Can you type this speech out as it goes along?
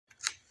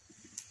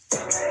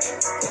What's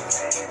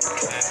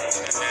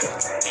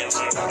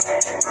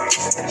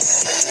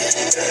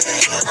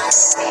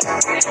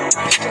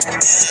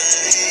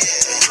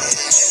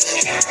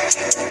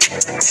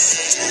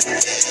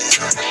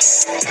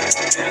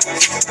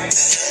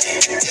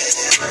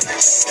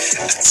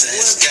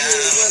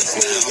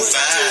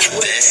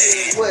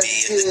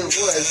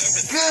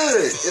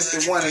good? It's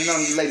the one and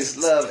only Latest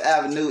Love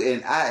Avenue,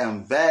 and I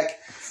am back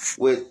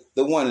with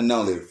the one and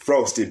only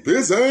Frosted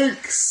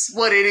Bizzanks.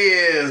 What it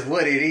is.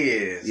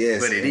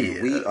 Yes, what it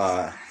is. We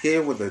are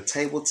here with the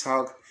Table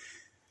Talk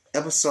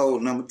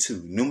episode number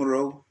 2,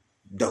 numero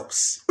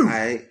dos.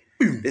 Alright,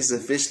 this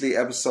is officially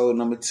episode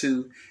number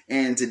 2,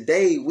 and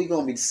today we're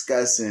gonna be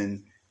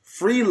discussing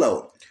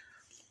freeloading.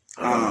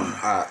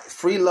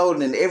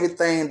 Freeloading and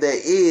everything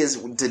that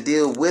is to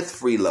deal with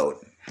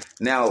freeloading.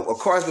 Now, of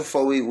course,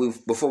 before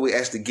we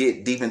actually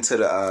get deep into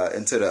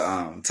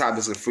the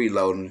topics of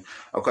freeloading,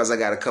 of course, I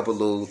got a couple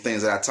little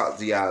things that I talked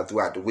to y'all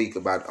throughout the week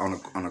about on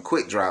a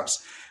quick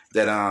drops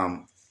that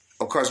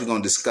of course we're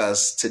gonna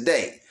discuss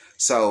today.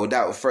 So,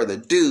 without further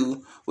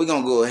ado, we're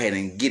gonna go ahead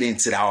and get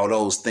into all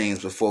those things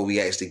before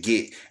we actually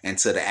get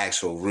into the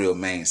actual real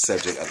main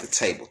subject of the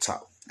table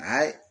talk. All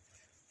right.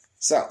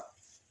 So,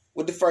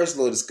 with the first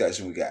little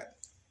discussion we got.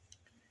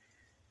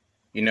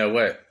 You know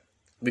what?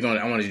 I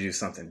want to do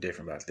something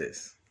different about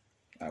this.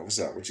 All right, what's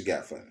up? What you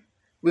got for me?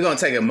 We're going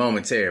to take a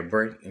momentary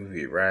break and we'll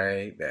be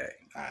right back.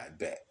 I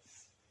bet.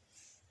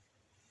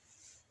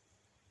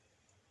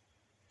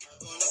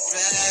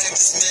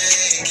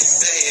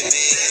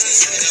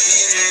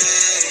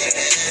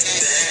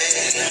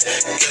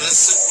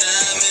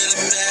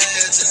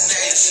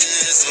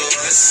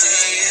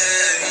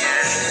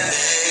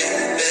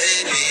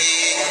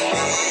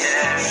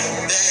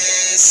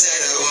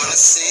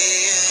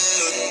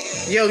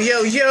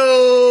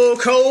 Yo,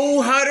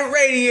 Cold Hearted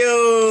Radio.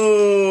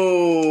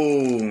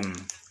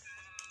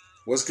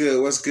 What's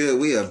good?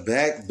 We are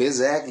back.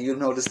 Bizac, you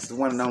know this is the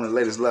one and only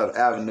Latest Love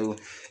Avenue.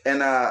 And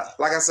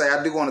like I say,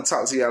 I do want to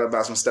talk to y'all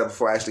about some stuff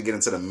before I actually get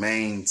into the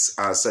main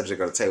subject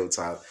of the table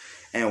talk.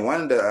 And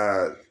one of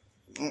the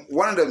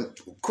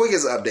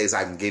quickest updates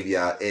I can give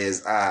y'all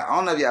is, I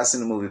don't know if y'all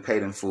seen the movie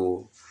Paid in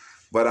Full,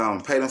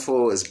 but Paid in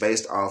Full is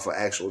based off an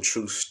actual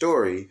true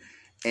story.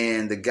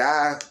 And the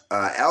guy,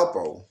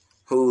 Alpo,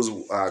 whose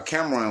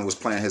Cameron was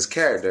playing his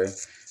character,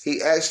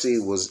 he actually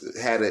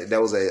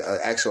there was a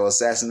actual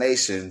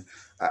assassination.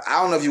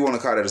 I don't know if you want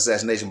to call it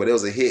assassination, but it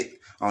was a hit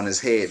on his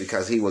head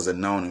because he was a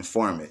known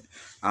informant.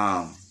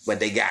 But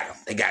they got him.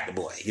 They got the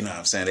boy. You know what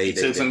I'm saying? It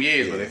took some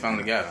years, but they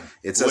finally got him.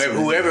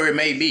 Whoever it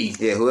may be.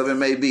 Yeah, whoever it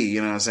may be.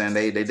 You know what I'm saying?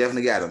 They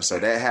definitely got him. So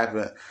that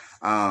happened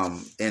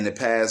in the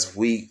past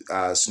week.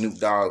 Snoop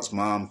Dogg's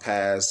mom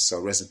passed, so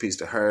rest in peace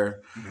to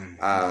her.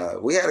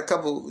 Mm-hmm. We had a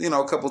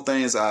couple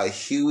things.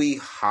 Huey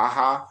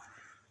Haha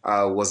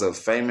was a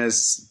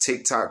famous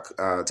TikTok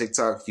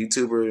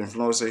YouTuber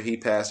influencer. He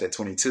passed at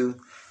 22.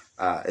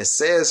 It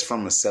says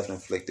from a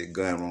self-inflicted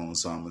gun wound,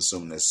 so I'm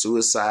assuming that's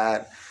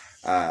suicide.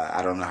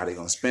 I don't know how they're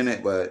gonna spin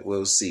it, but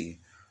we'll see.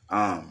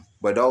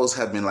 But those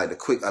have been like the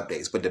quick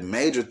updates. But the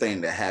major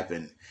thing that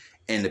happened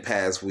in the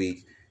past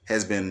week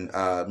has been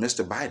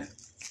Mr. Biden.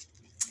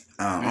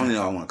 Only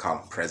know I want to call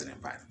him President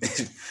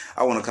Biden.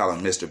 I want to call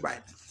him Mr.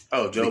 Biden.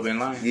 Oh, Joe Bin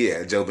Laden?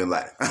 Yeah, Joe Bin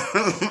Laden.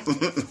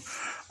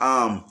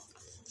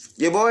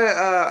 Your boy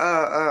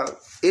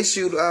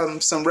issued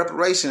some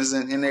reparations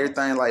and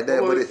everything like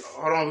that. Well,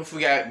 hold on,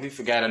 we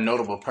forgot a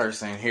notable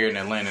person here in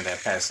Atlanta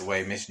that passed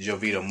away, Miss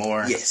Jovita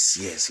Moore. Yes.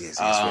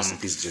 Rest in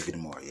peace, Jovita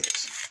Moore.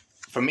 Yes.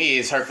 For me,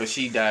 it's hurtful.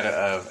 She died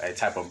of a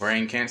type of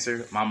brain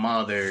cancer. My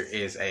mother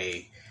she's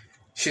a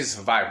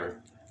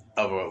survivor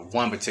of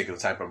one particular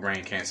type of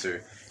brain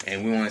cancer,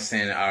 and we want to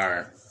send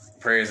our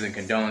prayers and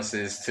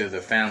condolences to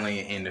the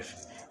family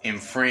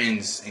and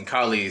friends and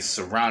colleagues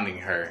surrounding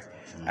her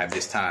at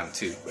this time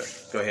too.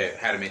 But go ahead,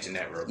 had to mention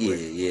that real quick.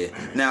 Yeah.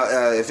 Now,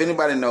 if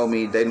anybody know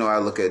me, they know I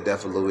look at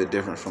death a little bit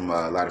different from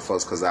a lot of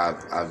folks because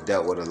I've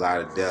dealt with a lot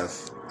of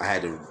death. I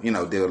had to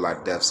deal with a lot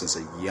of death since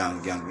a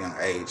young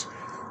age,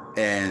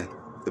 and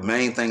the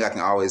main thing I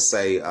can always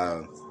say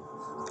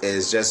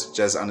is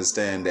just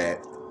understand that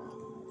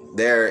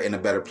they're in a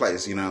better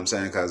place. You know what I'm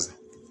saying? Because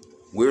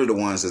we're the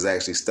ones that's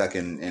actually stuck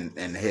in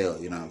hell,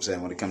 you know what I'm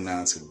saying, when it comes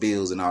down to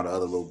bills and all the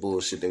other little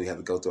bullshit that we have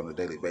to go through on a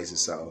daily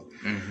basis. So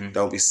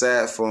Don't be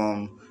sad for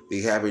them.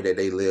 Be happy that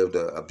they lived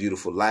a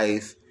beautiful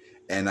life,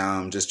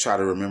 and just try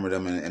to remember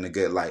them in a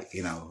good light,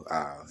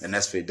 and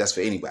that's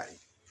for anybody.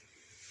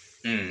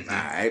 Mm-hmm. All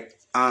right.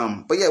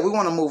 But yeah, we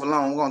want to move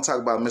along. We're going to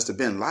talk about Mr.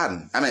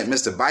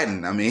 Mr.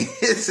 Biden.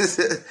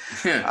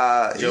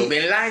 Joe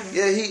Bin Laden.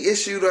 Yeah, he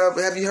issued,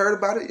 have you heard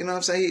about it? You know what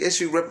I'm saying? He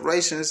issued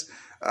reparations,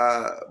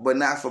 but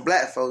not for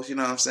black folks. You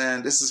know what I'm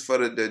saying? This is for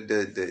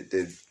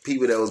the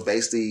people that was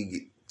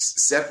basically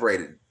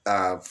separated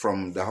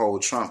from the whole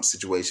Trump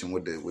situation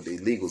with the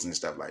illegals and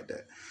stuff like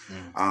that.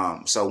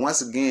 So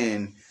once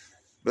again,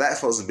 black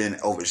folks have been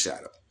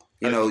overshadowed.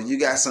 You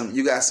got some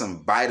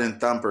Biden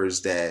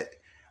thumpers that,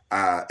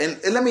 and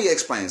let me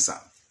explain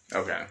something.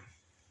 Okay.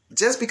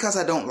 Just because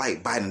I don't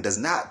like Biden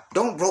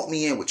don't rope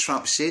me in with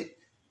Trump shit.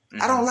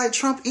 I don't like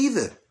Trump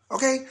either.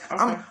 Okay?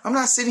 I'm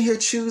not sitting here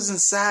choosing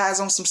sides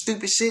on some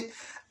stupid shit.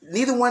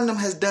 Neither one of them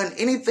has done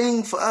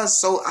anything for us,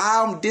 so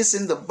I'm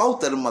dissing the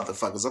both of them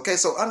motherfuckers. Okay?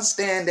 So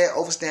understand that,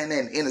 overstand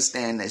that, and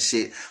understand that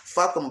shit.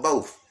 Fuck them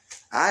both.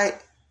 Alright?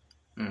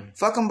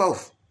 Fuck them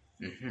both.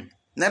 Mm-hmm.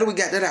 Now that we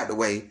got that out the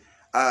way,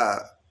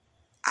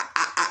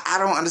 I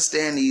don't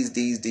understand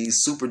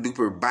these super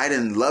duper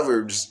Biden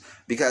lovers,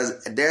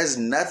 because there's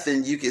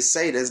nothing you can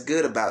say that's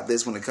good about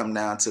this when it comes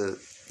down to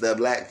the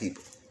black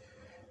people.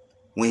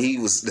 When he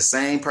was the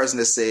same person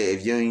that said,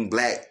 if you ain't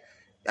black,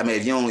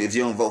 if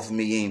you don't vote for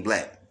me, you ain't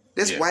black.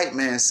 This white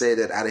man said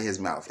that out of his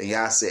mouth, and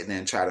y'all sitting there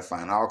and try to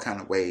find all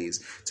kind of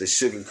ways to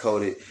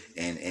sugarcoat it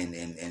and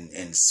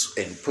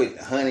put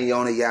honey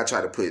on it. Y'all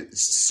try to put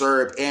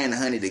syrup and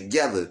honey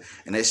together,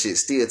 and that shit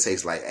still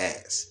tastes like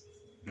ass.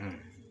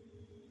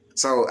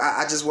 So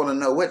I just want to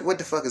know what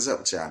the fuck is up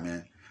with y'all,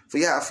 man. For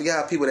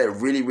y'all people that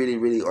really, really,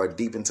 really are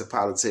deep into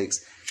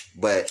politics,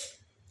 but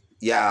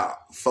y'all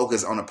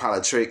focus on the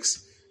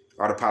politricks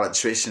or the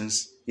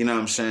politicians. You know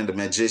what I'm saying? The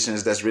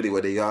magicians, that's really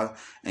what they are.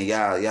 And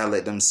y'all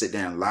let them sit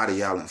there and lie to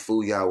y'all and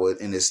fool y'all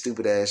with in this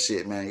stupid ass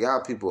shit, man.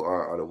 Y'all people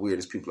are the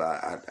weirdest people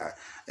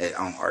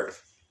on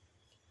earth.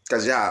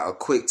 Because y'all are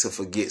quick to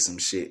forget some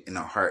shit in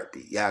a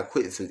heartbeat. Y'all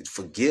quick to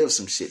forgive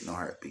some shit in a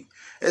heartbeat.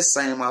 It's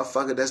the same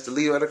motherfucker that's the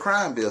leader of the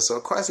crime bill. So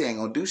of course he ain't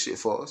gonna do shit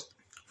for us.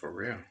 For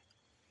real.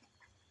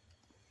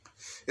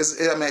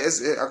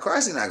 Of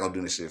course he's not gonna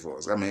do this shit for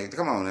us. I mean,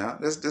 come on now.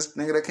 This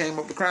nigga that came up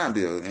with the crime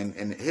bill, and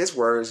in his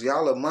words,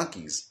 y'all are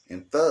monkeys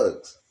and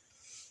thugs.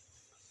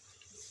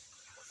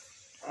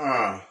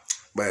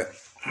 But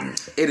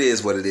it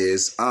is what it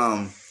is.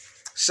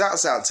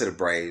 Shouts out to the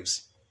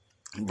Braves.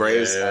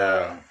 Braves.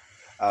 Yeah.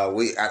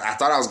 I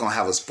thought I was gonna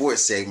have a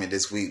sports segment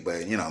this week,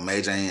 but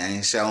Major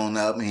ain't showing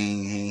up.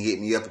 He ain't hit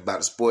me up about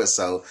the sports,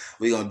 so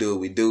we gonna do what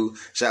we do.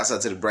 Shouts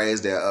out to the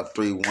Braves. They're up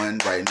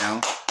 3-1 right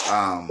now.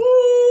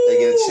 They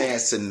get a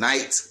chance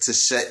tonight to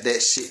shut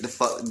that shit the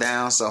fuck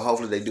down. So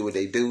hopefully they do what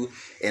they do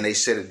and they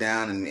shut it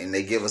down and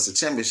they give us a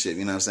championship.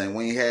 You know what I'm saying?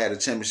 We ain't had a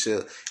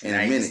championship in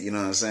a minute. You know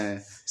what I'm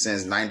saying?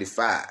 Since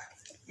 '95.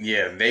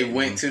 Yeah, they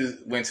went to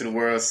the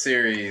World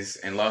Series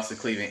and lost to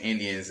Cleveland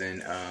Indians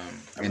in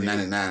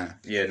 '99.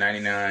 Yeah,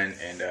 '99,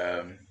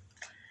 and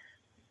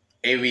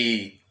it'd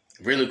be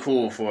really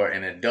cool for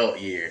an adult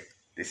year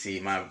to see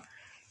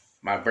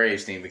my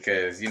Braves team,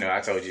 because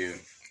I told you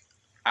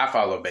I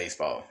follow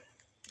baseball,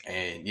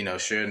 and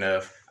sure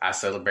enough, I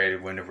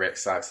celebrated when the Red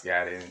Sox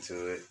got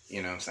into it.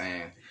 You know what I'm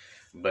saying?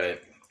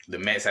 But the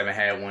Mets haven't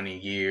had one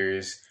in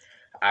years.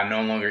 I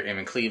no longer am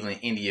a Cleveland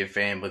Indian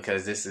fan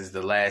because this is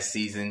the last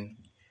season.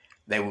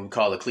 They would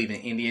call it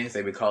Cleveland Indians.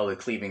 They would call it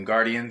Cleveland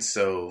Guardians.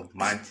 So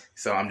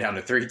I'm down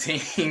to 3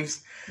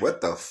 teams.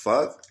 What the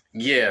fuck?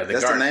 Yeah,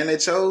 that's the name they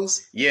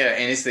chose. Yeah,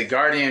 and it's the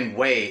Guardian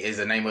Way is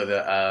the name of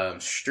the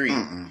street.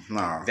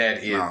 No,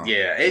 that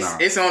is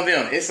it's on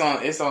them. It's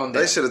on them.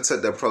 They should have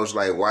took the approach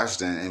like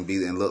Washington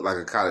and look like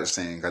a college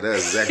team, because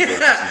that's exactly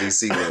what Washington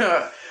DC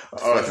look.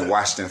 Fucking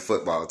Washington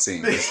football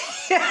team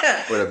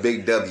with a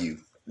big W.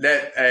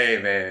 Hey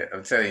man,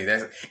 I'm telling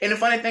you and the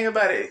funny thing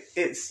about it,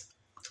 it's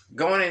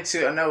going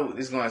into, I know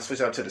it's going to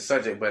switch up to the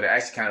subject, but it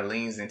actually kind of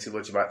leans into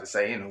what you're about to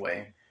say in a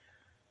way.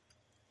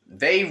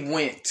 They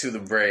went to the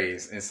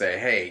Braves and said,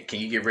 hey, can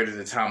you get rid of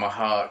the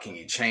tomahawk? Can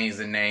you change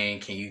the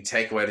name? Can you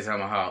take away the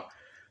tomahawk?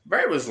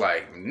 Brave was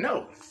like,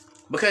 no.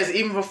 Because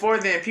even before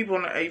then,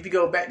 people, if you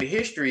go back to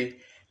history,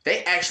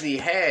 they actually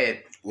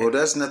had... Well,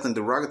 there's nothing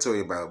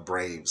derogatory about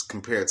Braves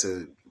compared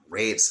to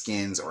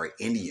Redskins or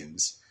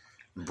Indians.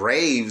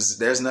 Braves,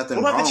 there's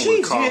nothing wrong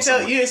with calling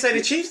you didn't say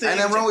the Chiefs. Ain't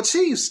nothing wrong with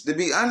Chiefs, to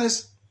be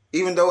honest.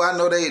 Even though I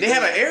know they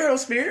have an arrow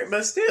spirit,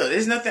 but still,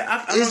 there's nothing.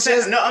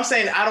 I'm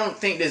saying I don't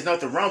think there's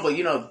nothing wrong, but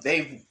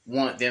they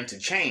want them to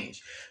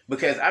change,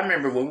 because I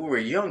remember when we were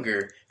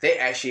younger, they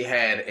actually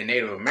had a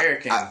Native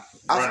American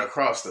run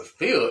across the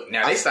field.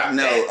 Now they stopped.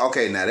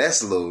 Okay, now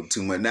that's a little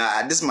too much.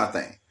 Now this is my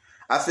thing.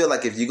 I feel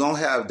like if you're gonna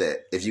have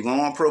that, if you're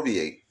gonna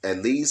appropriate,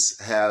 at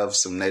least have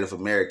some Native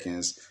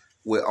Americans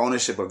with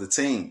ownership of the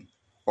team.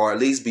 Or at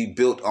least be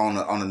built on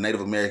a Native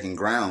American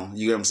ground.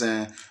 You get what I'm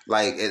saying?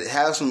 Like, it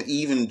have some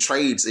even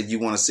trades if you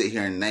want to sit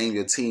here and name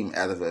your team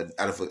out of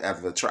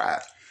a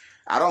tribe.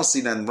 I don't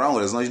see nothing wrong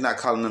with it, as long as you're not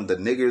calling them the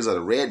niggers or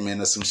the red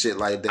men or some shit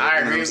like that.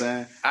 You know what I'm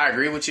saying? I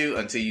agree with you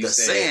until you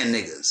said sand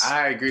niggas.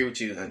 I agree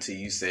with you until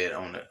you said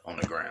on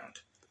the ground.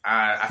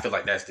 I feel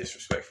like that's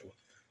disrespectful.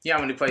 You know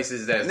how many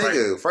places that's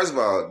nigga? First of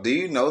all, do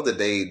you know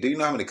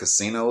how many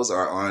casinos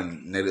are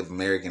on Native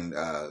American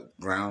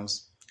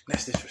grounds?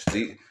 That's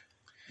disrespectful.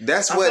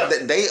 That's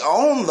what they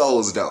own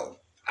those though.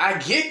 I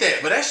get that,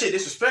 but that shit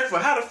disrespectful.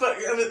 How the fuck?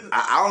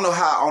 I don't know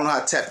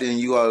how tapped in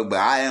you are, but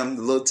I am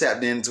a little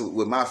tapped into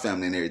with my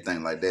family and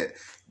everything like that.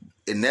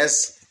 And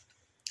that's,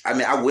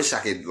 I wish I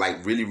could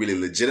like really, really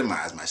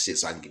legitimize my shit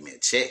so I can get me a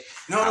check.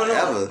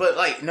 No. But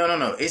like,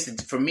 no.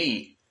 It's for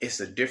me. It's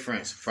a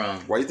difference from.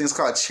 Why do you think it's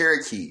called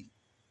Cherokee,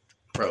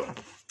 bro?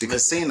 The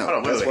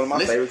casino. That's one of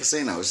my favorite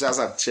casinos. Shouts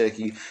out to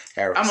Cherokee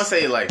Harris. I'm gonna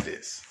say it like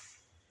this: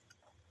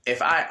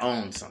 if I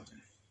own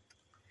something,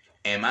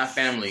 And my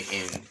family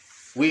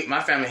we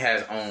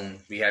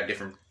have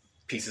different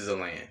pieces of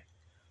land.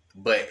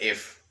 But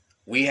if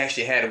we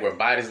actually had it where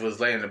bodies was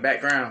laying in the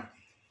background,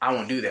 I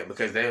won't do that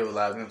because they will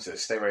allow them to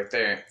stay right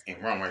there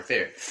and run right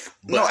there.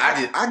 But no,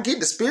 I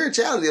get the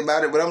spirituality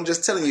about it, but I'm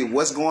just telling you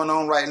what's going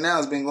on right now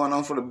has been going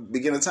on for the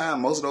beginning of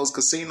time. Most of those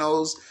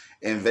casinos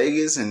in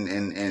Vegas and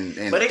in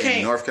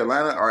North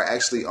Carolina are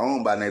actually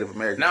owned by Native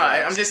Americans. No,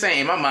 I'm just saying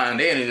in my mind,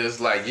 they're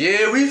just like,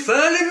 yeah, we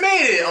finally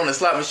made it on the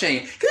slot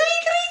machine.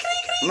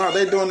 No,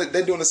 they're doing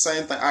the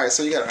same thing. All right,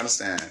 so you got to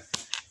understand,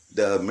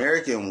 the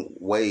American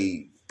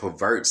way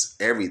perverts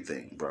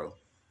everything, bro.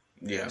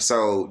 Yeah.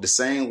 So the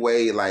same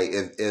way, like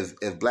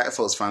if black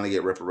folks finally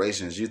get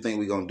reparations, you think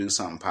we're gonna do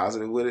something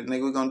positive with it?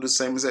 Nigga, we're gonna do the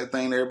same exact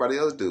thing that everybody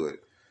else do it.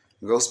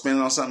 Go spend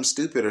it on something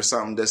stupid or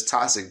something that's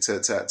toxic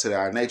to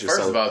our nature.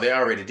 First of all, they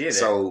already did that.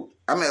 So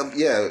I mean,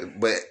 yeah,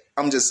 but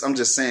I'm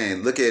just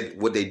saying, look at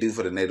what they do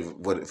for the Native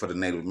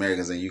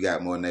Americans, and you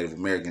got more Native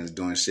Americans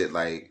doing shit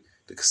like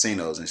the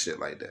casinos and shit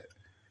like that.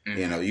 Mm-hmm.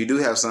 You know, you do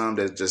have some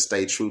that just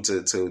stay true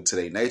to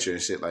their nature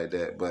and shit like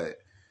that, but.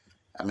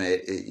 I mean,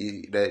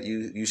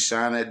 you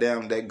shine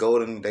that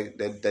golden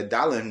that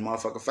dollar in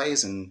motherfucker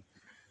face and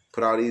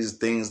put all these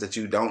things that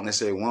you don't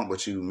necessarily want,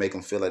 but you make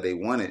them feel like they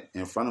want it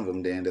in front of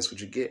them. Then that's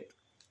what you get.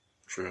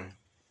 True.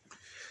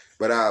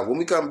 But when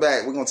we come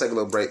back, we're gonna take a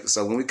little break.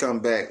 So when we come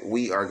back,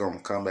 we are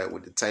gonna come back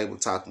with the table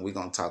talk, and we're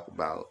gonna talk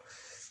about,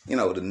 you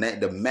know, the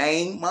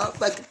main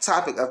motherfucking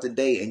topic of the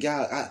day. And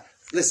y'all,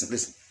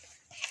 listen.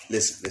 You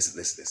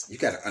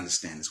gotta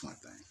understand this one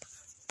thing.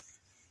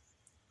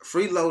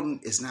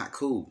 Freeloading is not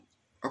cool.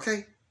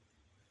 Okay?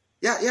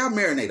 Y'all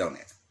marinate on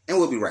that. And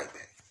we'll be right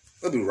back.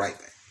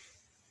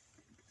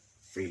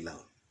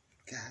 Freeloading.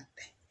 God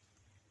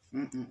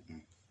damn.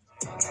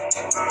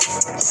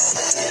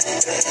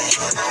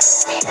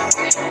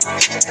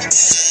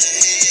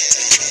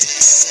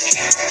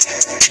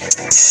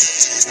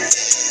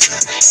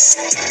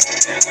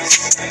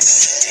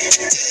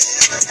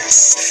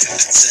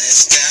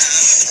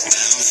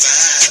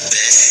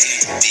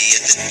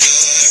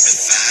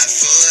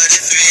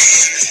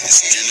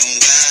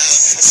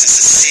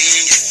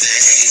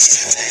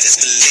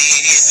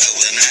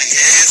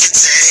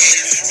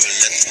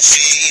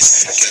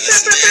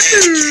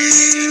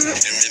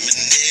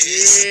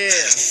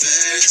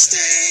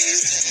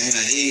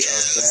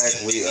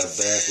 We are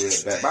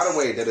back. By the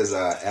way, that is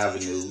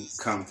Avenue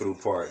Come Through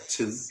Part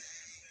 2.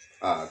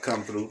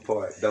 Come Through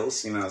Part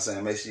Dose. You know what I'm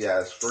saying? Make sure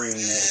y'all stream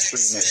that.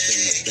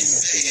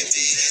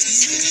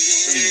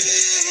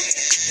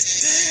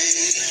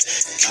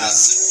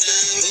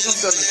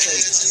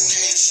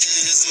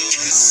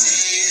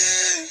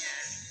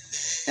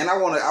 And I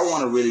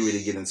want to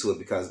really get into it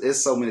because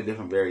there's so many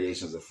different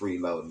variations of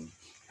freeloading.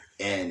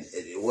 And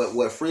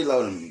what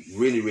freeloading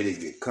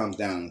really comes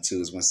down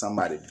to is when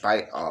somebody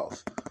bite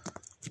off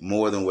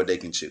more than what they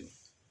can chew.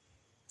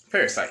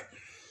 Parasite.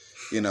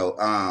 You know,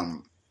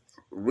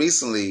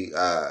 recently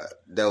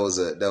there was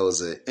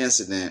an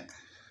incident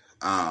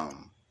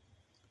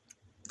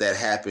that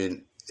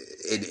happened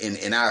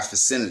in our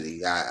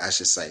vicinity. I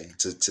should say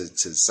to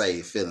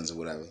save feelings or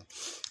whatever.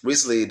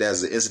 Recently,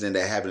 there's an incident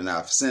that happened in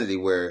our vicinity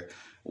where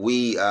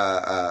we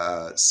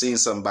seen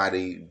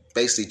somebody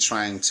basically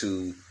trying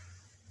to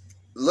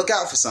look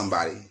out for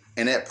somebody,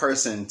 and that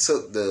person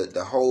took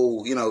the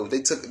whole, you know,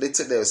 they took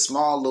their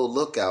small little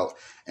lookout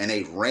and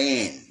they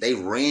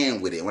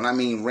ran with it. When I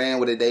mean ran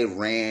with it, they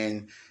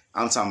ran.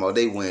 I'm talking about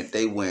they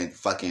went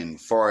fucking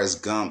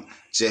Forrest Gump,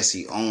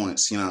 Jesse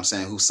Owens, you know what I'm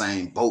saying,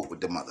 Usain Bolt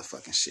with the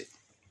motherfucking shit.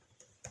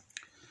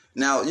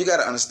 Now you got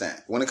to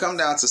understand, when it comes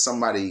down to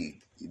somebody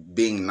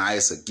being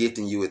nice or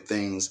gifting you with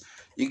things,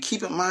 you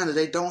keep in mind that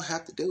they don't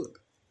have to do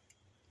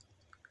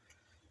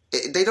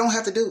it. They don't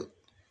have to do it.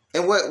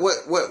 And what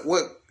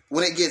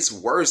when it gets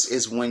worse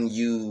is when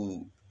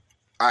you,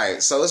 all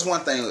right, so it's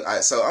one thing,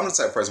 so I'm the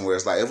type of person where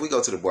it's like, if we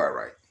go to the bar,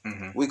 right,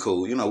 we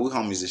cool, you know, we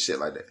homies and shit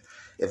like that.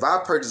 If I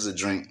purchase a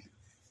drink,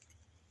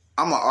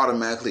 I'm going to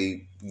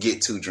automatically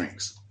get 2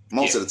 drinks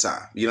most of the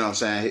time. You know what I'm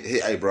saying?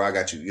 Hey, bro, I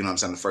got you. You know what I'm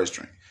saying? The first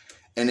drink.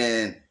 And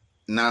then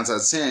 9 times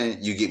out of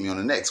 10, you get me on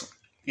the next one.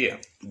 Yeah.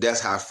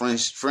 That's how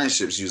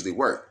friendships usually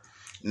work.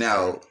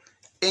 Now,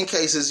 in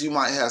cases, you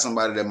might have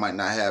somebody that might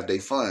not have their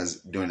funds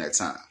during that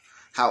time.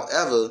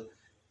 However,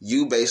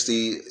 you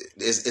basically,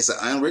 it's an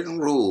unwritten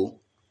rule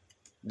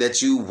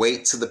that you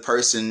wait till the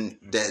person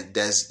that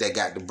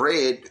got the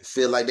bread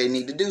feel like they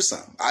need to do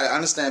something. I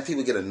understand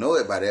people get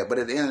annoyed by that, but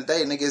at the end of the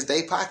day, nigga, it's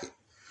their pocket.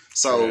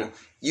 So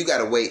you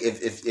gotta wait.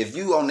 If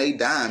you on their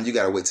dime, you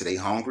gotta wait till they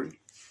hungry.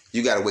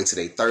 You gotta wait till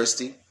they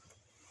thirsty.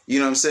 You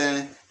know what I'm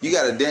saying? You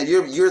gotta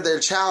you're their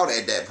child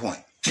at that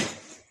point.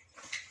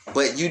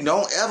 But you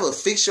don't ever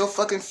fix your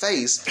fucking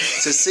face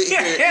to sit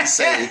here and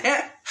say,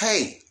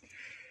 hey,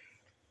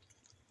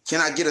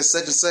 can I get a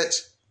such and such?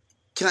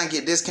 Can I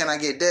get this? Can I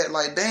get that?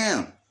 Like,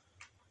 damn.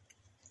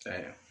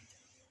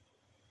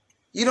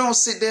 You don't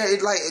sit there,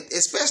 like,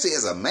 especially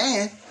as a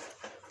man.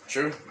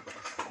 True.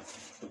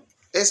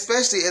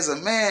 Especially as a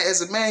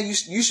man,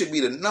 you should be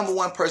the number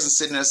one person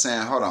sitting there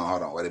saying, hold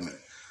on, wait a minute.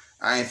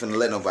 I ain't finna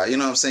let nobody. You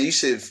know what I'm saying? You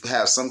should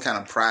have some kind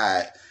of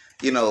pride,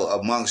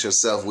 amongst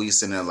yourself. We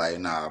sitting there like,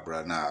 nah,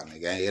 bro, nah,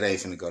 nigga, it ain't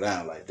finna go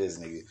down like this,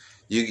 nigga.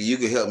 You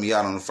can help me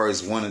out on the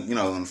first one,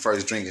 on the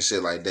first drink and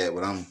shit like that,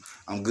 but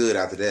I'm good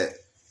after that.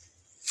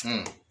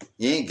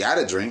 You ain't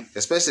gotta drink,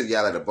 especially if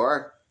y'all at a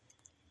bar.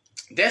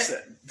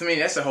 To me,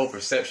 that's the whole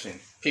perception.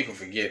 People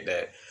forget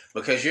that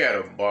because you're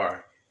at a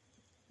bar,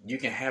 you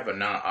can have a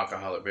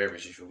non-alcoholic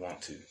beverage if you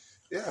want to.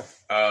 Yeah.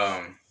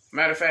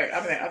 Matter of fact,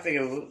 I think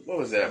it was, what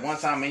was that? One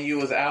time when you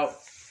was out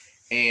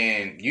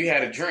and you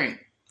had a drink,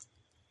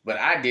 but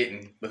I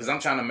didn't because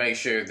I'm trying to make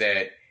sure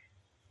that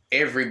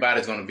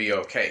everybody's going to be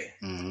okay.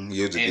 Mm-hmm.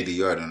 You're just the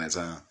yard on that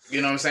time.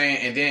 You know what I'm saying?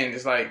 And then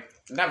it's like,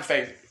 matter of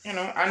fact, I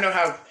know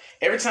how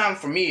every time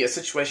for me a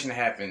situation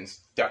happens,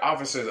 the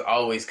officers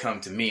always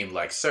come to me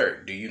like,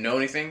 "Sir, do you know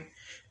anything?"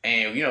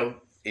 And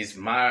it's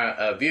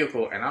my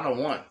vehicle, and I don't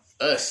want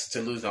us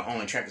to lose our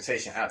own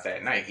transportation out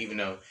that night, even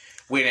though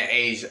we're in an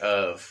age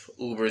of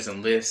Ubers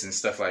and Lyfts and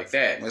stuff like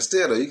that. But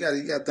still, though, you got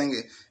to think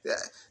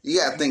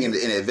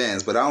in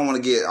advance. But I don't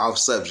want to get off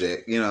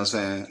subject. You know what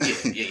I'm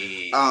saying?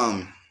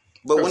 Yeah.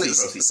 But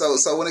proceed.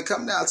 So when it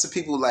comes down to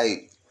people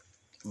like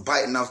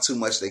biting off too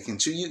much, they can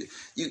chew.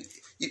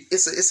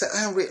 It's an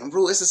unwritten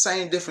rule. It's the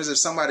same difference if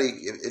somebody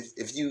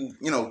if you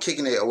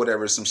kicking it or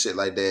whatever, some shit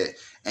like that,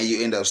 and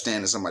you end up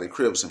standing in somebody's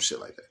crib, some shit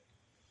like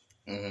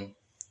that. Mm-hmm.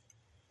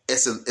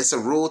 It's a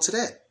rule to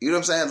that. You know what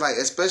I'm saying? Like,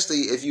 especially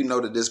if you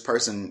know that this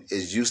person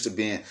is used to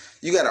being,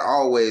 you got to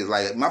always,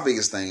 like, my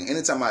biggest thing,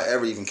 anytime I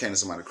ever even came to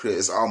somebody's crib,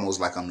 it's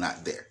almost like I'm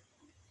not there.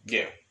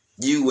 Yeah.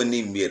 You wouldn't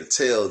even be able to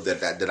tell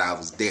that I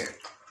was there.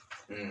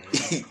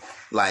 Mm-hmm.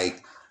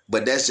 Like,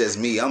 but that's just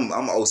me. I'm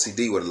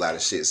OCD with a lot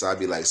of shit, so I'd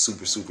be like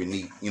super, super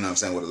neat, you know what I'm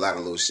saying, with a lot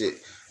of little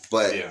shit.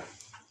 But yeah.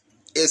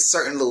 It's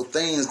certain little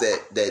things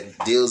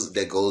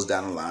that goes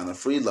down the line of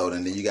freeloading.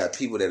 And then you got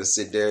people that'll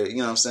sit there, you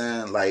know what I'm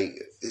saying?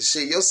 Like,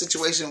 shit, your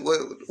situation, what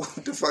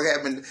the fuck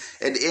happened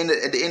at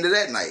the end of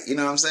that night? You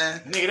know what I'm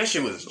saying? Nigga, that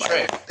shit was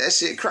trash. That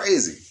shit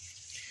crazy.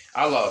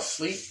 I lost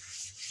sleep.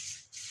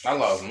 I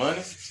lost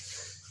money.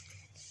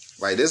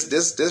 Like this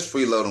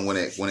freeloading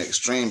went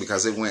extreme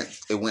because it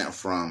went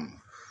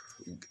from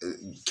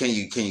can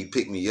you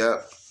pick me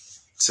up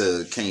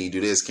to can you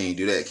do this, can you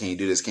do that, can you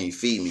do this, can you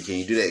feed me, can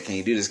you do that, can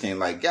you do this, can you,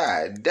 like,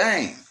 god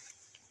dang.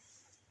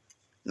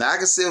 Now I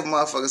can see if a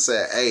motherfucker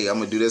say, hey, I'm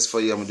gonna do this for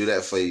you, I'm gonna do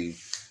that for you.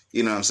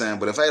 You know what I'm saying?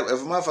 But if a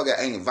motherfucker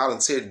ain't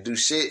volunteered to do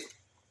shit,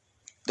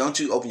 don't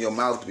you open your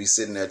mouth to be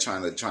sitting there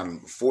trying to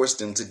force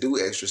them to do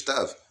extra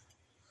stuff.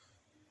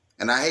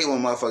 And I hate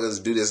when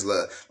motherfuckers do this.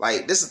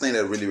 Like, this is the thing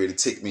that really, really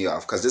ticked me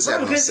off. Because this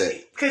happened on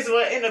set. Because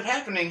what ended up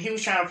happening, he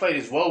was trying to play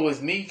this woe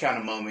was me kind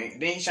of moment.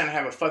 Then he's trying to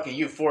have a fucking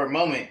euphoric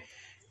moment.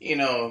 Be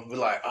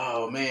like,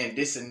 oh man,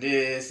 this and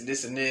this, and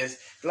this and this.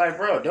 Like,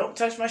 bro, don't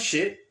touch my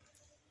shit.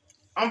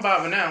 I'm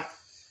vibing out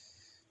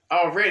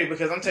already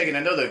because I'm taking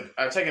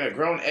a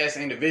grown-ass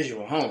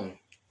individual home.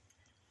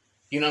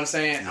 You know what I'm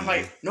saying? Mm-hmm. I'm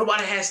like,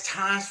 nobody has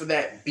time for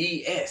that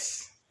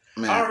BS.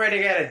 Man. I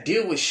already got to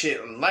deal with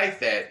shit like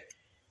that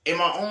in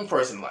my own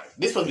personal life.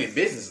 This supposed to be a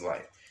business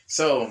life.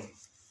 So,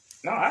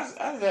 no,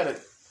 I got to,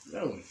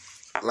 no.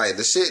 Like,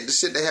 the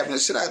shit that happened,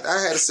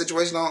 I had a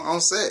situation on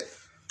set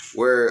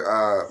where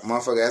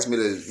motherfucker asked me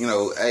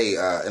to, hey,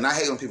 and I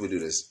hate when people do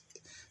this.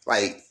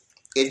 Like,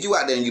 if you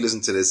out there and you listen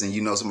to this and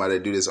you know somebody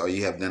that do this or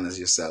you have done this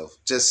yourself,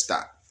 just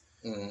stop.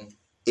 Mm-hmm.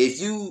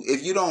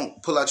 If you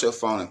don't pull out your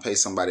phone and pay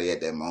somebody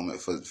at that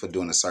moment for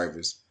doing a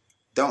service,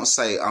 don't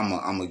say I'm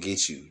gonna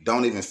get you.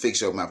 Don't even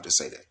fix your mouth to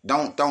say that.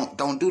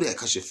 Don't do that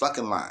because you're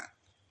fucking lying.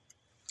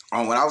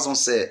 When I was on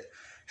set,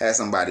 had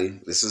somebody,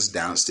 this is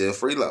down still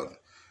freeloading.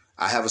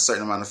 I have a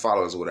certain amount of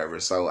followers or whatever,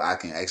 so I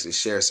can actually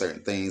share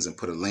certain things and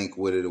put a link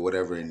with it or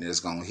whatever, and it's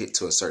gonna hit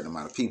to a certain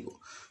amount of people.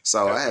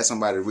 So I had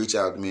somebody reach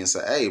out to me and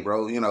say, hey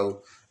bro,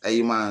 hey,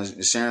 you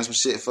mind sharing some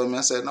shit for me?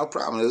 I said, no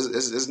problem.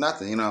 It's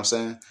nothing, you know what I'm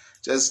saying?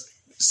 Just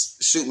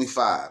shoot me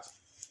 $5.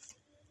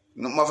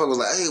 Motherfucker was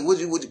like, hey, would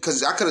you?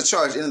 Because I could have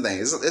charged anything.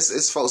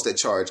 It's folks that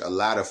charge a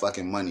lot of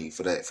fucking money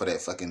for that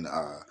fucking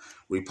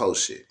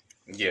repost shit.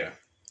 Yeah.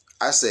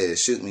 I said,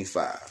 shoot me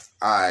 $5.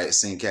 All right,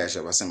 send Cash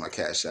App. I sent my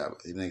Cash App.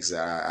 The nigga said,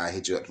 I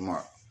hit you up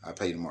tomorrow. I'll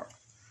pay you tomorrow.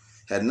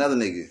 Had another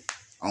nigga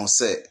on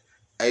set.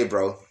 Hey,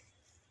 bro,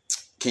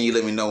 can you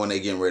let me know when they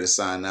getting ready to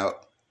sign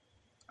out?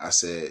 I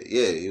said,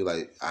 yeah. He was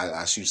like,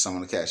 I shoot some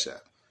on the Cash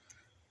App.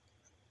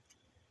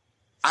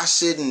 I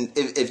shouldn't,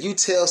 if you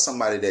tell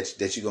somebody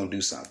that you're going to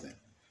do something,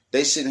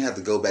 they shouldn't have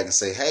to go back and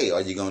say, hey,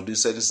 are you going to do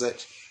such and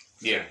such?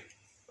 Yeah.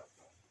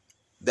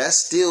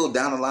 That's still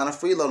down the line of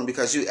freeloading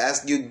because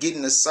you're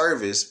getting a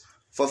service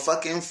for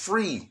fucking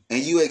free.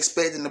 And you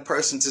expecting the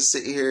person to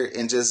sit here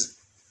and just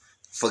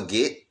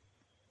forget.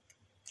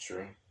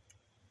 True.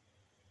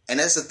 And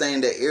that's the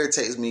thing that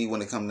irritates me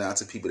when it comes down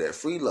to people that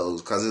freeloads.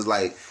 Because it's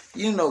like,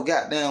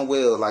 goddamn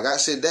well, like I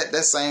said, that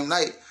same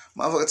night,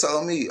 motherfucker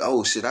told me,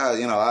 oh shit, I'm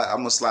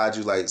going to slide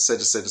you like such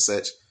and such and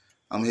such.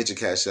 I'm gonna hit your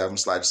cash out. I'm gonna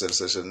slide you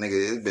such.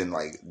 Nigga, it's been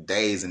like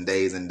days and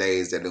days and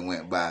days that it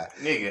went by.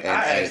 Nigga, and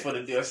I asked for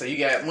the deal. I said, you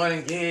got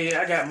money? Yeah,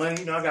 I got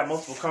money. You know, I got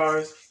multiple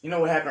cars. You know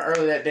what happened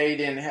earlier that day?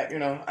 Didn't happen. You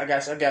know, I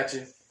got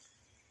you.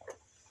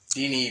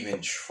 Didn't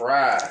even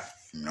try.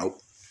 Nope.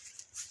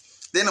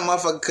 Then a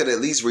motherfucker could at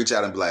least reach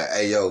out and be like,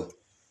 hey, yo,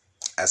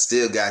 I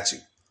still got you.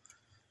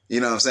 You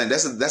know what I'm saying?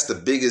 That's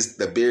the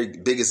biggest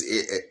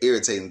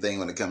irritating thing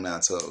when it comes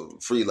down to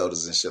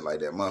freeloaders and shit like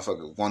that.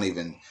 Motherfucker won't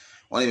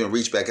even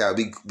reach back out.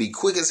 Be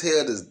quick as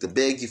hell to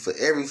beg you for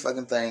every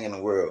fucking thing in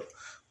the world.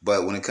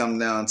 But when it comes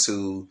down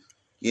to,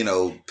 you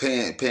know,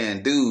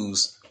 paying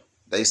dues,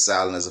 they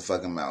silent as a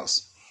fucking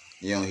mouse.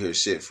 You don't hear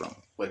shit from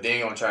them. But they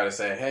gonna try to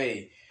say,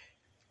 hey,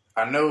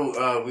 I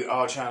know we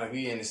all trying to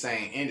be in the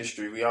same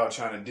industry. We all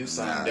trying to do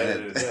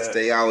something.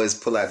 They always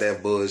pull out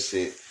that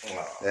bullshit.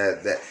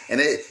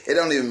 And it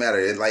don't even matter.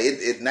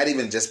 It not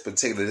even just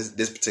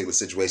this particular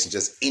situation.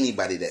 Just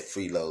anybody that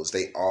freeloads,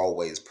 they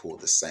always pull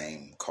the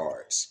same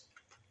cards.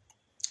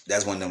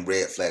 That's one of them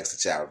red flags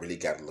that y'all really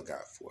got to look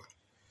out for.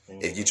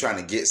 Mm-hmm. If you're trying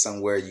to get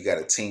somewhere, you got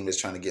a team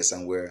that's trying to get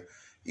somewhere.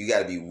 You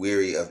got to be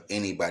weary of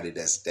anybody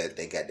that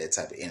they got that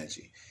type of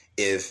energy.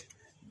 If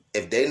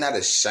they're not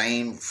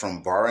ashamed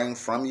from borrowing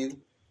from you,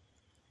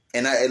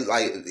 and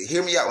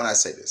hear me out when I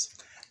say this.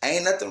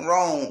 Ain't nothing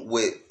wrong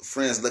with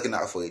friends looking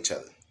out for each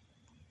other.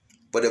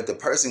 But if the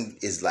person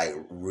is like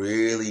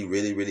really,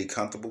 really, really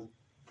comfortable,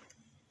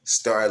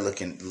 start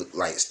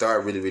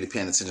really, really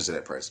paying attention to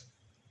that person.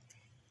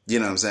 You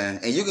know what I'm saying?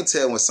 And you can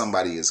tell when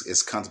somebody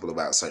is comfortable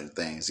about certain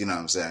things. You know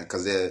what I'm saying?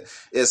 Because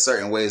there's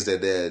certain ways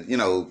that they, you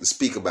know,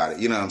 speak about it.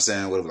 You know what I'm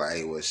saying? What like,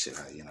 hey, well, shit,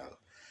 you know,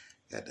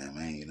 goddamn,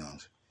 man, you know.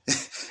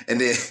 And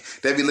then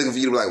they be looking for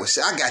you to be like, well,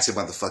 shit, I got you,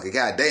 motherfucker.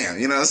 Goddamn,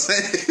 you know what I'm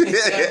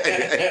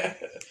saying?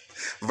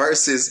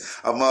 Versus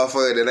a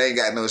motherfucker that ain't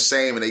got no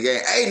shame in the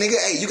game. Hey, nigga,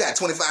 hey, you got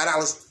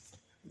 $25?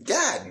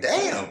 God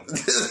damn.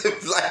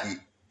 Like,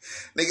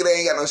 nigga, they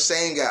ain't got no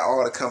shame, got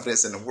all the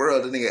confidence in the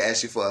world. The nigga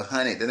ask you for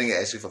 100. The nigga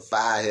ask you for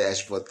 5. He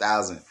ask you for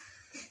 1,000.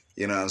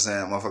 You know what I'm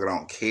saying? Motherfucker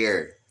don't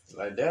care.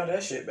 Like, down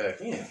that shit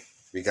back in.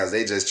 Because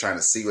they just trying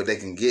to see what they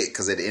can get.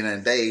 Because at the end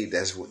of the day,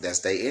 that's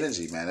their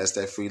energy, man. That's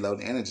their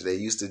freeloading energy. They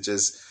used to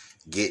just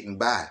getting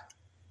by.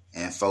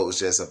 And folks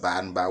just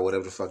abiding by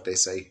whatever the fuck they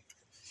say.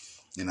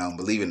 You know,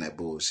 believing that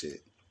bullshit.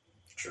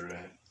 True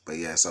that. But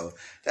yeah, so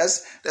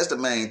that's the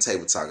main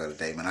table talk of the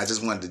day, man. I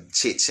just wanted to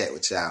chit chat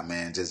with y'all,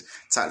 man. Just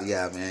talk to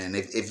y'all, man.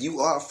 If you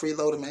are a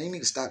freeloader, man, you need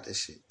to stop that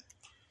shit.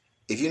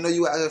 If you know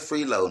you out here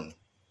freeloading,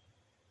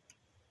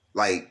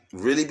 like,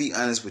 really be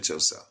honest with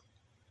yourself.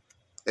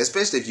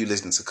 Especially if you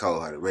listen to Cold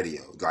Hearted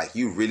Radio. Like,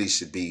 you really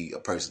should be a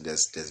person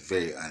that's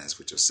very honest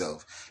with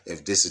yourself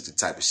if this is the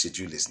type of shit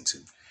you listen to.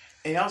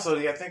 And also,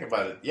 you gotta think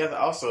about it. You have to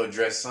also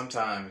address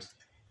sometimes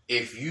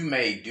if you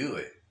may do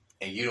it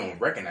and you don't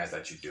recognize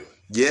that you do it.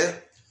 Yeah.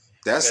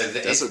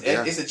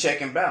 It's a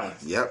check and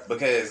balance. Yep.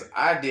 Because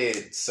I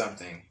did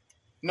something.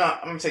 No,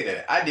 I'm gonna say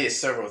that. I did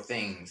several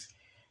things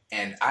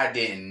and I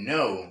didn't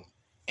know,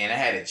 and I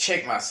had to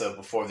check myself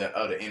before the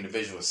other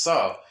individual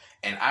saw,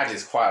 and I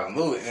just quietly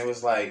moved, and it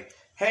was like,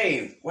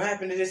 hey, what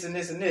happened to this and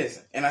this and this?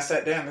 And I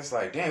sat down and it's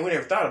like, damn, we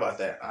never thought about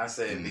that. I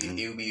said,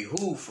 it would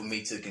behoove for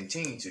me to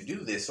continue to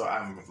do this, so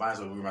I might as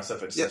well remove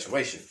myself out of the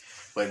situation.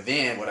 But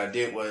then what I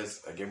did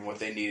was I gave them what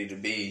they needed to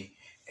be,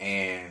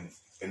 and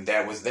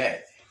that was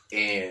that.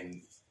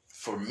 And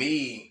for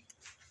me,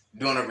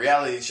 doing a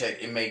reality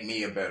check, it made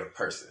me a better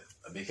person.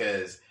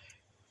 Because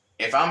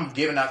if I'm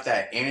giving out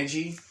that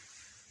energy,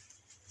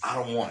 I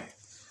don't want it.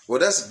 Well,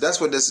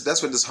 that's what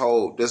this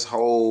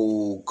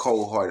whole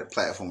cold-hearted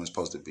platform is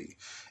supposed to be.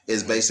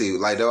 It's basically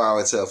like, though I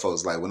always tell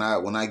folks, like, when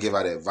I give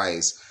out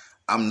advice,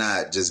 I'm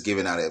not just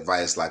giving out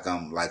advice like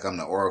I'm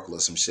the oracle or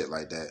some shit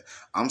like that.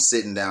 I'm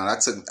sitting down.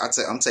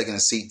 I'm taking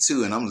a seat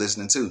too, and I'm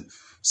listening too.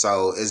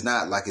 So it's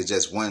not like it's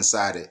just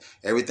one-sided.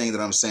 Everything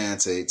that I'm saying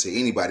to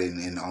anybody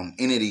on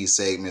any of these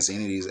segments,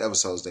 any of these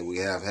episodes that we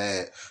have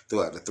had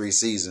throughout the 3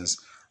 seasons,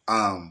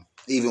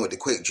 even with the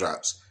quick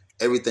drops,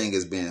 everything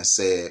is being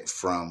said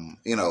from,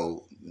 you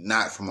know,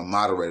 not from a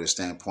moderator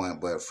standpoint,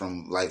 but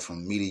from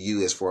me to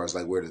you, as far as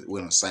like we're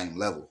on the same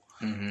level.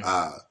 Mm-hmm.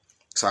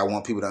 So I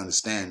want people to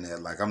understand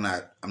that, like, I'm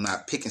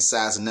not picking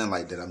sides and nothing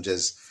like that. I'm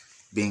just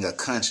being a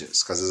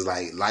conscious, because it's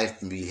like life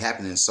can be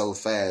happening so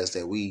fast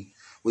that we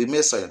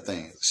miss certain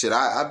things. Shit,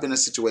 I've been in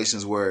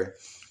situations where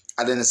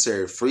I didn't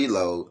necessarily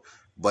freeload,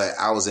 but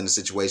I was in a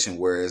situation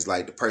where it's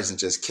like the person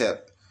just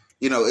kept,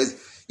 you know,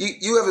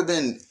 you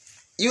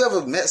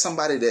ever met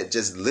somebody that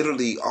just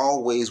literally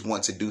always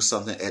want to do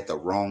something at the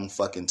wrong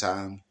fucking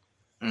time?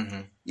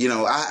 Mm-hmm. You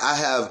know,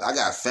 I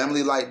got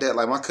family like that.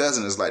 Like, my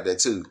cousin is like that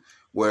too,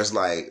 where it's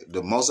like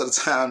the most of the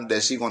time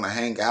that she gonna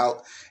hang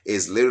out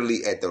is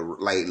literally at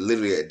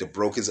the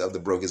brokest of the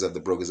brokest of the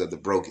brokest of the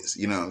brokest.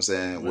 You know what I'm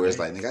saying? Right. Where it's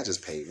like, nigga, I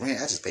just paid rent,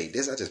 I just paid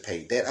this, I just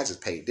paid that, I just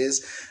paid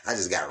this, I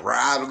just got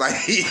robbed. Like,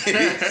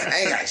 I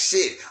ain't got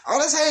shit. Oh,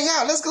 let's hang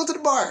out. Let's go to the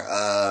bar.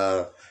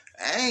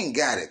 I ain't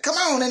got it. Come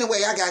on,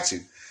 anyway, I got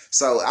you.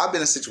 So I've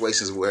been in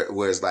situations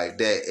where it's like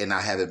that, and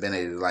I haven't been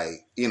able to, like,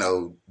 you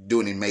know,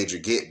 do any major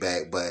get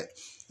back. But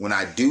when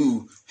I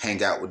do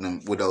hang out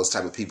with those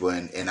type of people,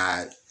 and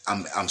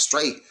I'm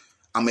straight,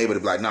 I'm able to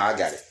be like, no, I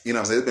got it. You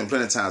know what I'm saying? There's been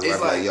plenty of times where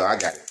I'm like, yo, I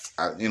got it.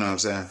 You know what I'm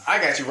saying? I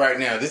got you right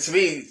now. This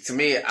to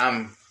me,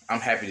 I'm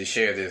happy to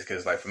share this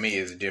because, like, for me,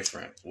 it's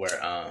different. Where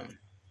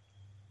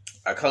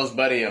a close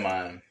buddy of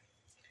mine,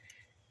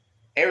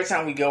 every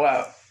time we go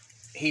out,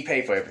 he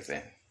paid for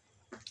everything,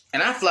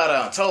 and I flat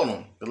out told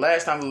him the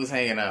last time we was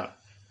hanging out,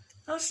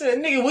 I said,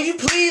 "Nigga, will you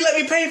please let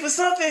me pay for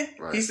something?"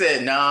 Right. He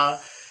said, "Nah."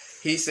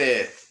 He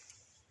said,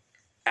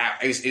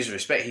 "It's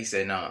respect." He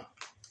said, "Nah.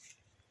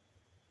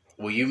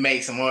 Will you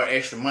make some more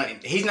extra money?"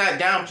 He's not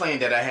downplaying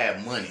that I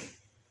have money.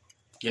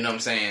 You know what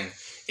I'm saying?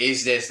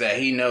 It's just that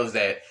he knows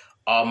that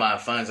all my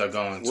funds are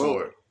going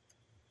toward.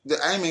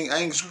 I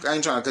ain't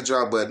trying to cut you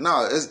off, but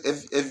no,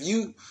 if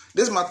you,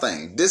 this is my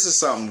thing. This is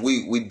something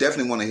we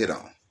definitely want to hit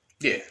on.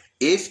 Yeah.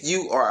 If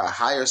you are a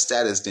higher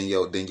status than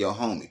your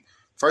homie,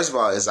 first of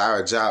all, it's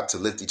our job to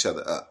lift each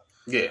other up.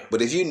 Yeah.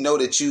 But if you know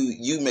that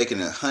you making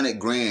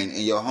 $100,000 and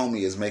your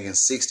homie is making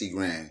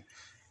 $60,000,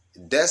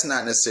 that's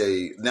not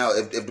necessarily. Now,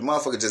 if the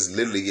motherfucker just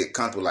literally get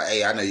comfortable, like,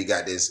 hey, I know you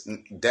got this,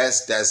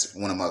 that's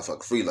when a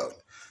motherfucker freeloading.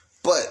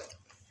 But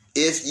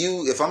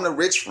if I'm the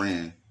rich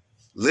friend,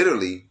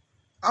 literally,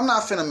 I'm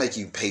not finna make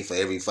you pay for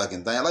every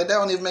fucking thing. Like, that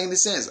don't even make any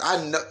sense.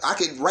 I know I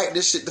could write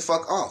this shit the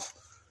fuck off.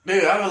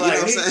 Dude, I was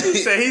like,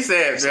 he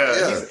said,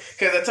 bro,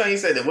 because I told you, he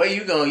said, the way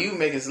you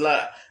make it a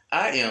lot,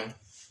 I am,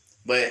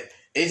 but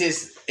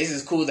it's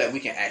just cool that we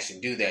can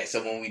actually do that.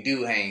 So when we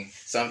do hang,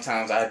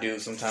 sometimes I do,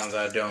 sometimes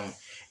I don't,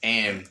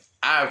 and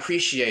I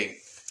appreciate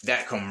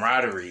that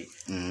camaraderie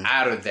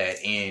out of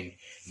that, and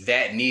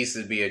that needs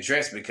to be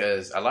addressed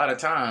because a lot of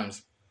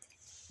times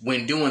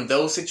when doing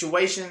those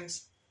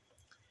situations,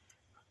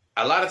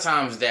 a lot of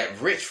times that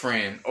rich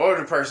friend or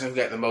the person who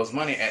got the most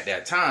money at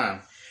that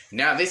time,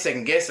 now they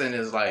second guessing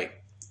is like,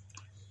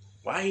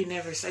 why you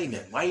never say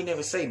nothing? Why you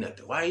never say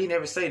nothing? Why you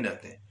never say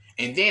nothing?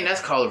 And then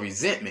that's called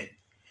resentment.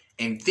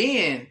 And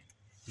then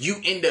you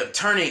end up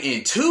turning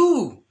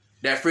into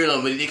that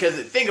freeloader because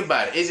think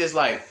about it. It's just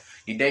like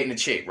you dating a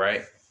chick,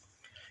 right?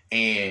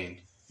 And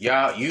you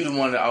the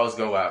one that always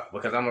go out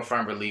because I'm a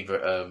firm believer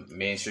of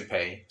men should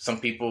pay. Some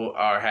people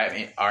are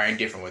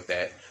indifferent with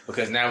that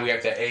because now we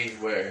at that age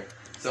where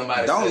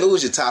somebody don't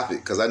lose your topic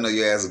because I know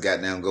your ass will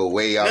goddamn go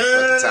way off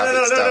the topic.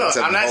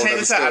 No. I'm not changing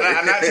the topic.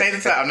 I'm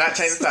not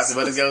changing the topic,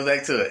 but it goes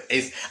back to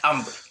it.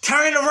 I'm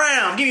turning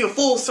around. Give you a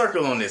full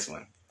circle on this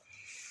one.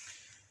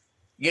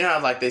 You know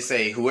how like they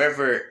say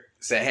whoever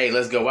say, hey,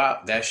 let's go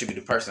out, that should be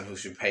the person who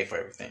should pay for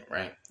everything,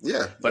 right?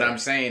 Yeah. But I'm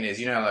saying is,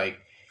 you know, like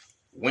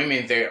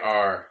women there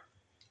are.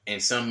 And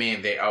some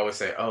men, they always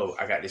say, oh,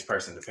 I got this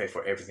person to pay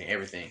for everything.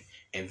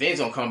 And then it's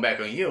going to come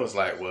back on you. It's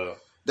like, well,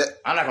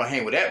 I'm not going to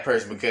hang with that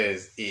person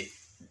because it...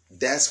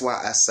 That's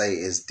why I say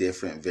it's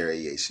different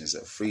variations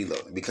of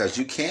freeloading. Because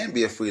you can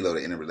be a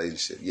freeloader in a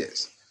relationship,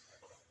 yes.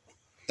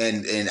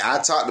 And I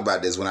talked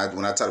about this when I did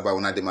my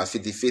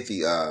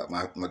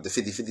 50-50, the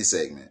 50-50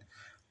 segment.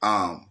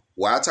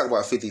 Where I talk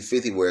about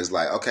 50-50 where it's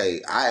like, okay,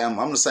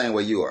 I'm the same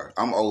way you are.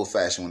 I'm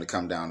old-fashioned when it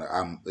comes down to,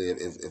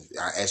 if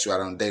I ask you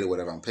out on a date or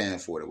whatever, I'm paying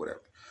for it or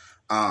whatever.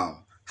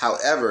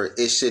 However,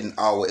 it should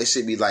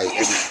be like,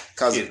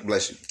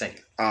 bless you. Thank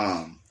you.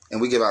 And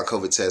we give out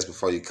COVID tests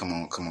before you come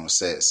on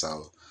set.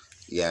 So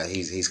yeah,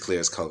 he's clear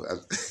as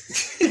COVID.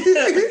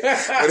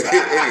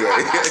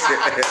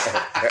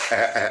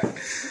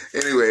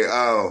 anyway,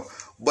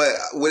 but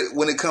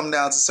when it comes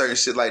down to certain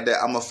shit like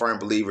that, I'm a firm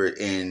believer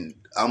in,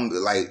 I'm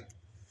like,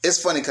 it's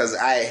funny because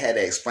I had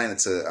to explain it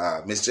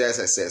to, Miss Jazz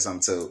had said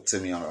something to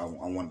me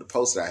on one of the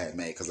posts that I had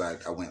made because I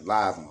went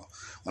live on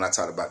when I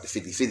talked about the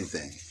 50-50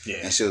 thing.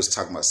 Yeah. And she was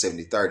talking about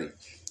 70-30.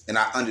 And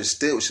I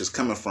understood where she was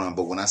coming from,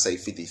 but when I say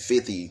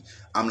 50-50,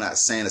 I'm not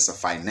saying it's a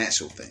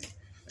financial thing.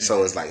 Mm-hmm.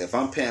 So it's like, if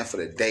I'm paying for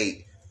the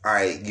date, all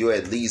right, you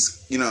at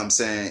least, you know what I'm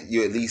saying,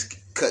 you at least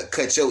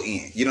cut your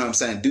end. You know what I'm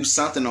saying? Do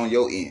something on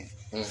your end.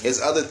 Mm-hmm. There's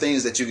other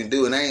things that you can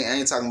do, and I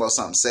ain't talking about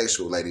something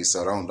sexual, ladies,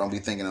 so don't be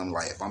thinking I'm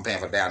like, if I'm paying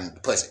for that, I need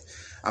to push it.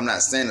 I'm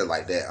not saying it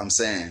like that. I'm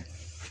saying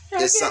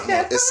it's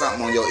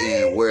something on your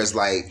end where it's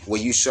like,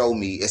 when you show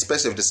me,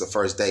 especially if it's a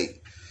first date,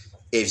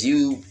 if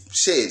you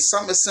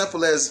something as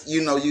simple as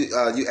you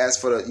ask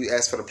for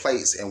the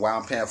plates, and while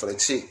I'm paying for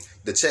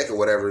the check or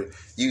whatever,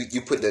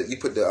 you put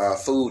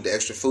the food, the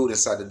extra food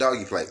inside the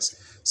doggy plates.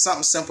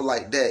 Something simple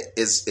like that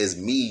is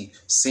me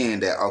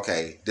seeing that,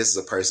 okay, this is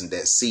a person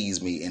that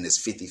sees me and it's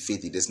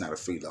 50-50. This is not a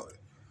freeloader.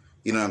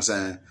 You know what I'm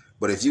saying?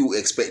 But if you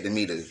expected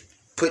me to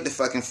put the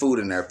fucking food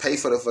in there, pay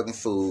for the fucking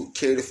food,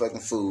 carry the fucking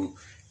food,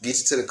 get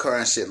you to the car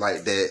and shit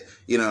like that,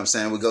 you know what I'm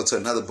saying? We go to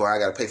another bar, I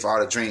gotta pay for all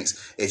the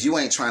drinks. If you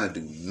ain't trying to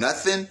do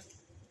nothing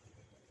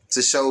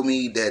to show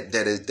me that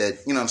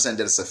you know what I'm saying,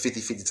 that it's a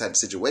 50-50 type of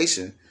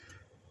situation,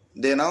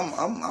 then I'm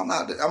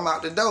out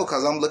the door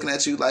because I'm looking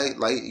at you like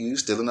you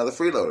still another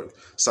freeloader.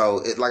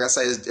 So like I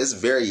say, it's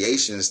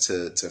variations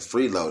to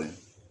freeloading.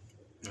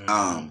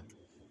 Mm-hmm.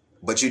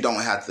 But you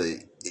don't have to.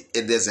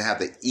 It doesn't have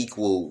to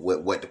equal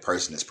what the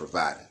person is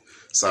providing.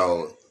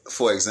 So,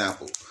 for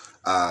example,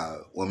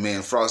 when me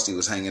and Frosty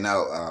was hanging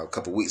out a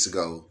couple weeks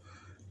ago,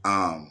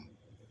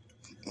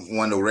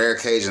 one of the rare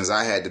occasions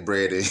I had the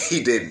bread and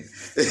he didn't.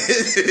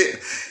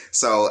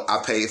 So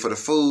I paid for the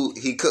food.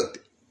 He cooked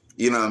it.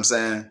 You know what I'm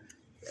saying?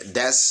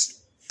 That's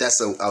a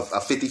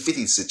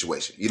 50-50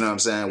 situation. You know what I'm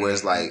saying? Where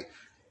it's like,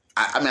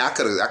 I mean, I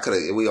could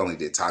have. We only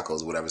did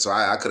tacos or whatever, so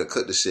I could have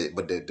cooked the shit.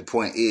 But the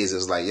point is,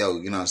 it's like, yo,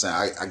 you know what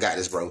I'm saying? I got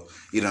this, bro.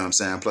 You know what I'm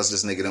saying? Plus,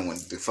 this nigga done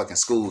went to fucking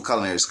school,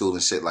 culinary school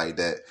and shit like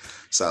that.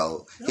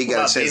 So he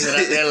got a chance. Out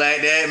there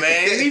like that,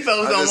 man. These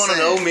folks don't want to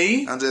know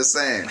me. I'm just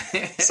saying.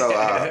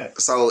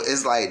 So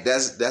it's like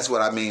that's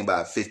what I mean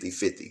by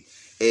 50-50.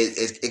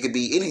 It could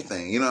be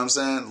anything. You know what I'm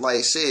saying?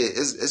 Like shit.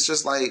 It's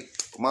just like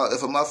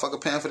if a motherfucker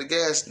paying for the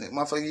gas,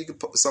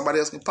 motherfucker, somebody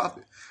else can pump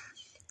it.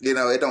 You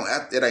know, it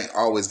ain't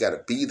always got to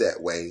be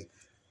that way,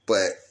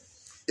 but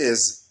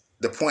is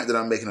the point that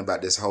I'm making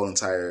about this whole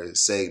entire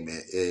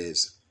segment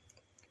is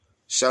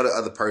show the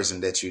other person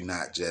that you're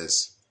not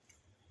just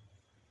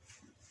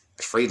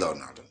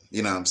freeloading on them.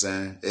 You know what I'm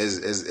saying?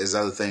 Is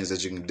other things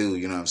that you can do.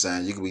 You know what I'm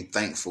saying? You can be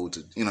thankful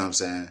to. You know what I'm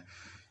saying?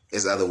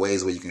 There's other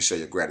ways where you can show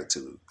your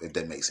gratitude, if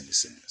that makes any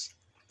sense.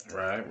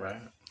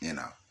 Right. You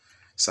know,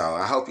 so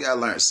I hope y'all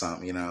learned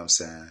something. You know what I'm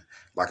saying?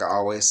 Like I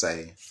always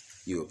say,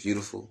 you are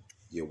beautiful.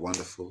 You're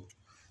wonderful.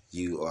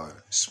 You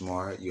are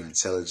smart. You're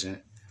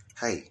intelligent.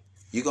 Hey,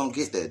 you're going to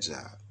get that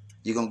job.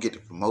 You're going to get the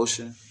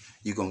promotion.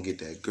 You're going to get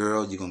that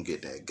girl. You're going to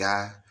get that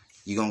guy.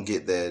 You're going to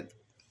get that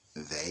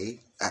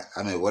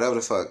I mean, whatever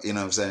the fuck, you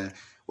know what I'm saying?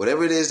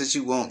 Whatever it is that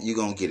you want, you're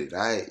going to get it,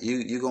 all right?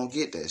 You're going to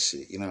get that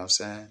shit, you know what I'm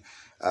saying?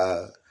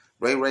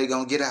 Ray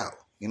going to get out,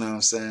 you know what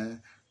I'm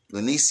saying?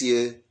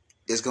 Lanicia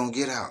is going to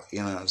get out, you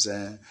know what I'm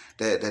saying?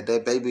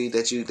 That baby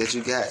that you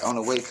got on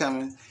the way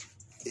coming,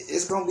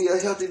 it's gonna be a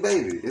healthy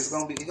baby.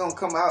 You're gonna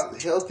come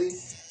out healthy,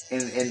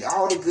 and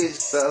all the good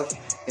stuff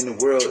in the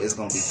world is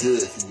gonna be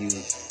good for you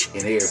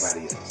and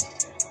everybody else.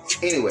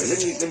 Anyway,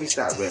 let me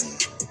stop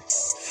rambling.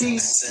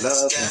 Peace,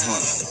 love, and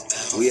harmony.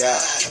 We out.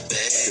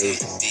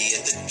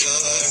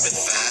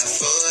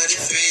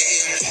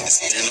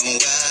 It's been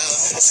a while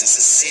since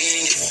I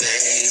seen your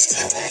face.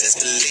 Best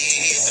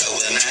believe I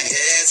will not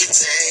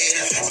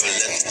hesitate.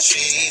 Roll up the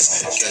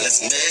trees, girl,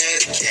 let's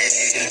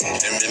medicate and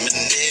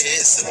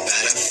reminisce about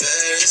our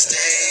first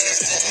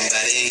day.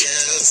 Nobody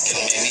else can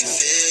make me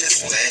feel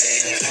this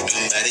way.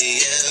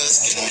 Nobody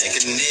else can make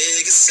a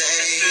nigga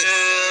say